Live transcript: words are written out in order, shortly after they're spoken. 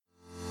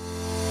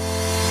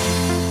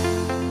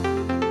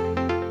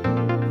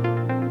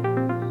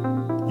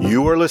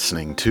You are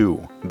listening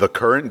to The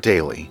Current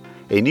Daily,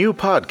 a new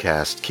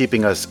podcast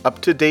keeping us up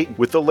to date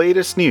with the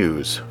latest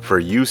news for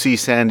UC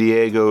San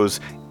Diego's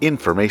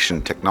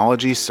Information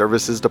Technology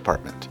Services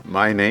Department.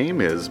 My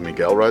name is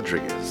Miguel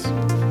Rodriguez.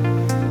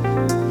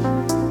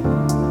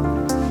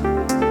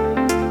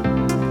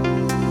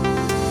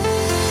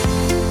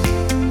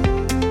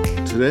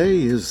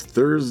 Today is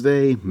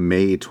Thursday,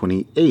 May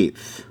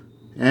 28th,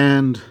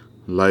 and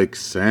like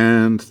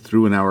sand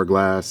through an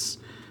hourglass,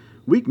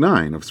 Week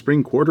 9 of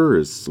spring quarter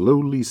is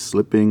slowly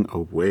slipping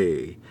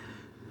away.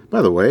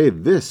 By the way,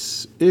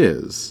 this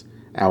is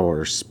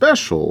our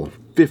special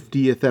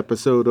 50th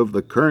episode of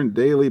the Current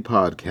Daily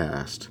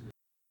Podcast.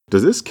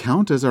 Does this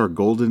count as our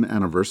golden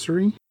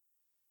anniversary?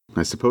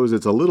 I suppose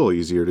it's a little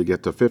easier to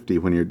get to 50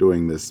 when you're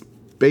doing this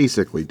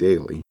basically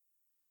daily.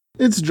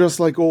 It's just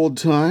like old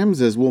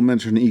times, as we'll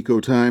mention Eco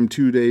Time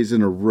 2 days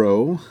in a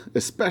row,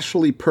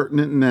 especially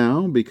pertinent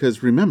now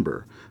because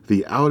remember,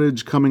 the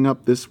outage coming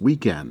up this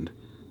weekend.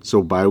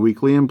 So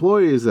bi-weekly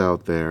employees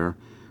out there,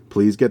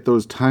 please get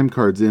those time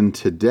cards in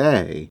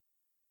today.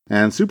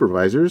 And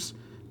supervisors,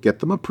 get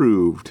them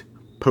approved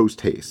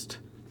post-haste.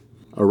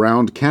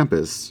 Around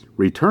campus,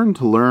 Return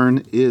to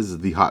Learn is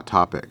the hot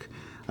topic.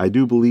 I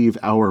do believe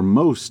our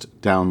most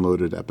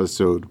downloaded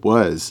episode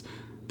was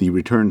the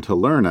Return to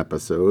Learn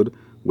episode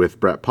with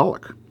Brett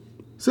Pollock.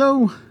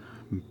 So,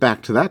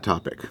 back to that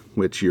topic,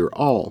 which you're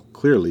all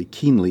clearly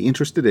keenly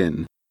interested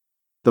in.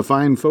 The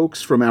fine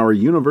folks from our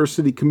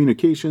University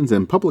Communications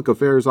and Public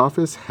Affairs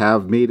office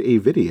have made a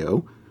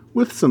video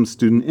with some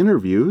student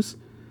interviews,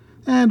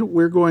 and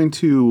we're going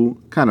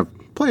to kind of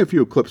play a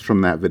few clips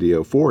from that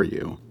video for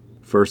you.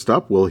 First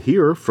up, we'll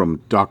hear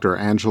from Dr.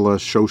 Angela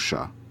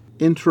Shosha,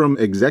 Interim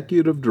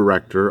Executive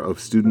Director of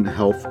Student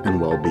Health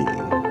and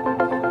Wellbeing.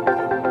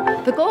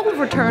 The goal of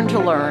Return to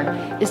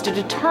Learn is to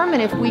determine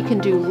if we can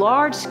do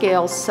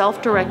large-scale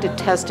self-directed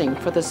testing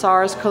for the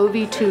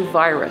SARS-CoV-2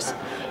 virus,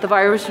 the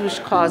virus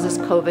which causes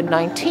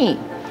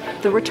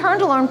COVID-19. The Return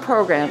to Learn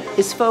program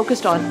is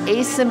focused on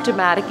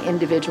asymptomatic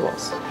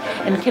individuals.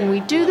 And can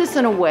we do this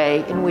in a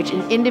way in which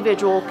an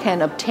individual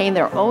can obtain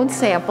their own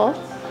sample,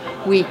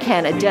 we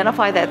can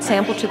identify that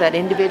sample to that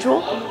individual,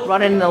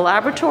 run it in the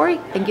laboratory,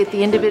 and get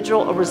the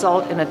individual a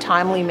result in a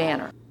timely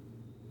manner.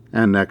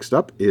 And next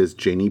up is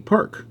Janie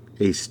Park,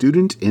 a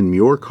student in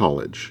Muir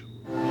College.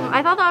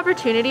 I thought the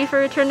opportunity for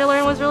Return to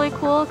Learn was really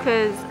cool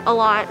because a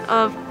lot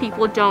of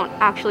people don't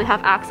actually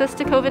have access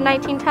to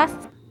COVID-19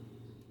 tests.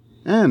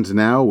 And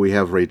now we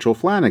have Rachel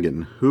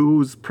Flanagan,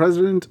 who's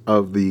president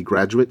of the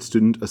Graduate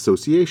Student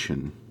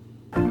Association.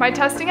 My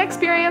testing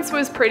experience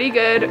was pretty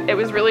good. It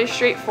was really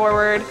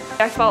straightforward.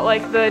 I felt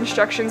like the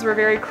instructions were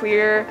very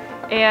clear,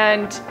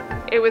 and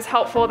it was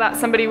helpful that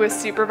somebody was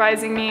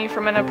supervising me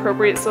from an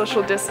appropriate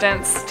social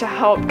distance to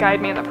help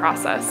guide me in the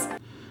process.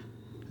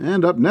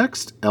 And up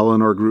next,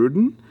 Eleanor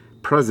Gruden,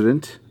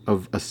 president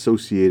of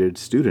Associated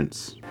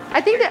Students.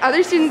 I think that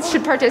other students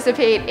should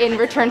participate in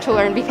Return to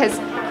Learn because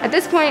at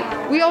this point,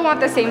 we all want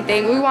the same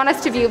thing. We want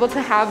us to be able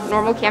to have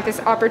normal campus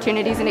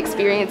opportunities and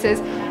experiences,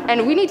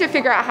 and we need to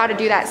figure out how to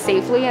do that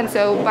safely. And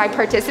so by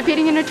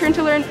participating in Return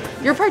to Learn,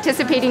 you're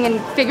participating in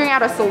figuring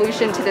out a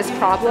solution to this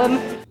problem.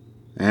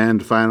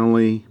 And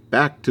finally,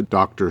 back to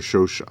Dr.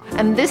 Shosha.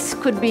 And this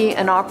could be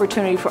an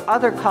opportunity for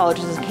other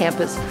colleges and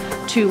campus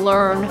to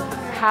learn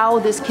how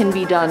this can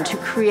be done to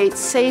create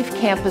safe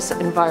campus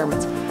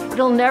environments.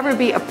 It'll never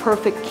be a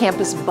perfect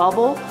campus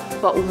bubble,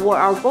 but what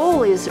our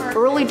goal is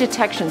early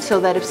detection so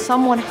that if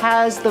someone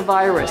has the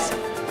virus,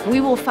 we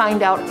will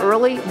find out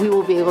early, we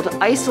will be able to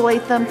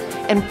isolate them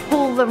and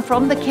pull them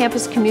from the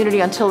campus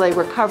community until they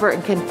recover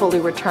and can fully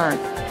return,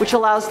 which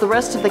allows the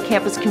rest of the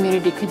campus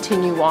community to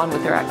continue on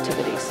with their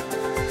activities.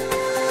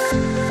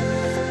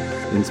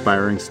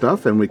 Inspiring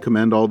stuff, and we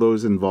commend all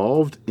those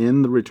involved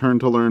in the Return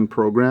to Learn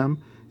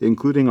program,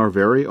 including our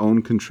very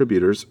own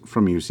contributors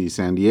from UC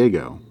San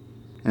Diego.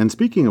 And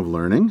speaking of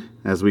learning,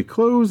 as we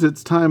close,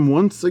 it's time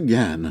once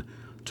again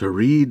to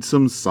read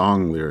some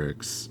song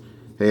lyrics.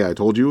 Hey, I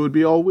told you it would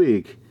be all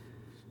week.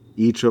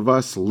 Each of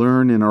us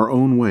learn in our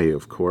own way,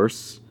 of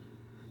course.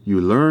 You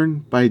learn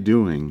by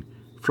doing,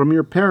 from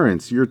your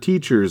parents, your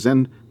teachers,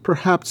 and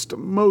perhaps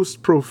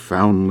most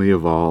profoundly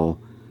of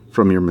all,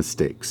 from your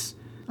mistakes.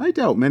 I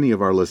doubt many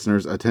of our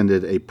listeners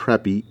attended a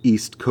preppy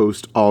East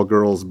Coast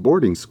all-girls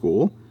boarding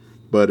school,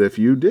 but if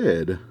you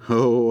did,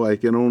 oh, I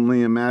can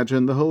only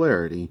imagine the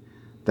hilarity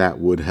that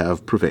would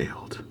have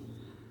prevailed.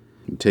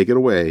 Take it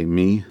away,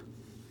 me.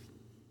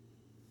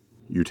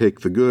 You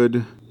take the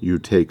good, you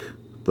take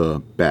the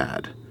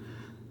bad.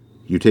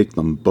 You take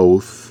them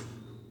both,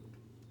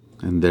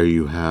 and there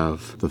you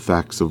have the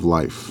facts of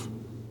life.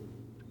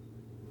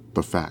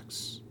 The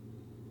facts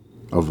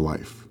of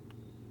life.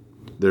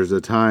 There's a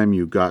time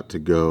you got to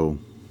go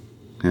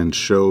and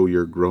show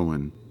you're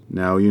growing.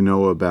 Now you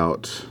know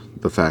about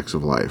the facts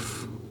of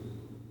life.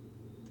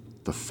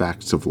 The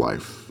facts of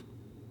life.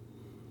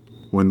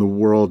 When the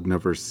world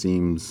never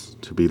seems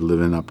to be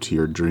living up to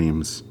your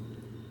dreams,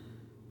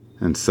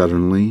 and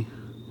suddenly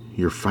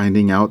you're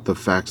finding out the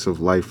facts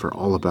of life are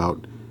all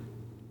about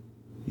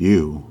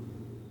you.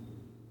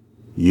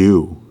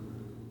 You.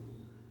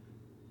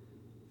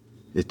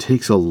 It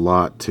takes a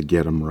lot to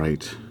get 'em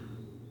right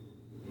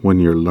when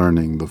you're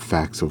learning the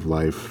facts of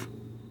life.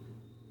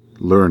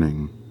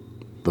 Learning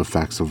the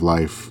facts of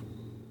life.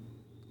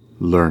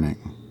 Learning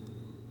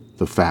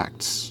the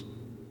facts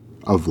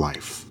of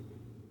life.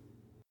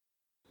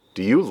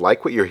 Do you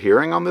like what you're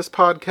hearing on this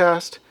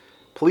podcast?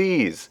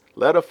 Please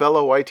let a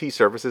fellow IT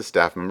services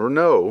staff member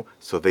know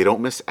so they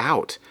don't miss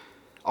out.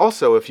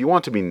 Also, if you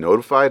want to be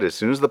notified as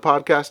soon as the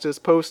podcast is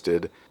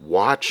posted,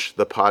 watch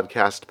the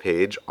podcast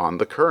page on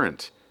The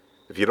Current.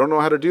 If you don't know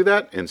how to do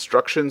that,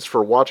 instructions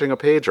for watching a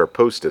page are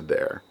posted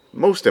there.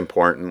 Most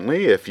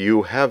importantly, if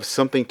you have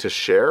something to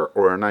share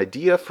or an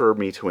idea for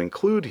me to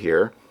include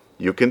here,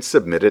 you can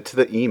submit it to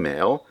the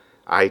email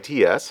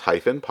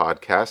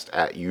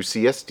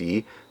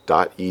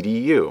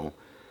its-podcast@ucsd.edu.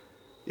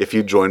 If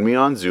you join me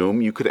on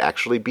Zoom, you could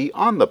actually be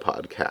on the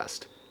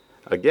podcast.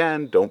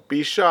 Again, don't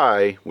be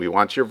shy. We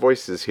want your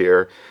voices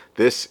here.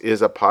 This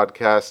is a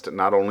podcast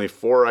not only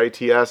for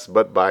ITS,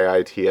 but by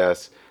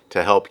ITS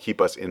to help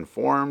keep us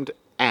informed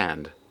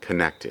and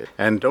connected.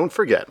 And don't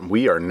forget,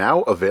 we are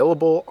now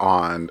available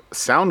on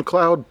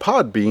SoundCloud,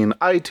 Podbean,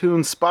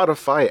 iTunes,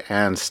 Spotify,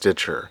 and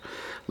Stitcher.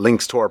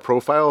 Links to our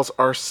profiles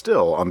are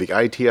still on the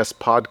ITS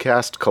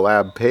Podcast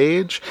Collab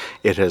page.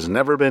 It has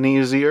never been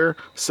easier,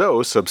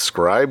 so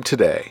subscribe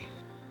today.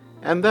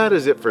 And that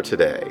is it for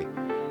today.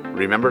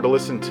 Remember to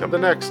listen to the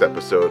next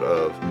episode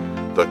of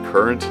The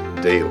Current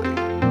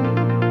Daily.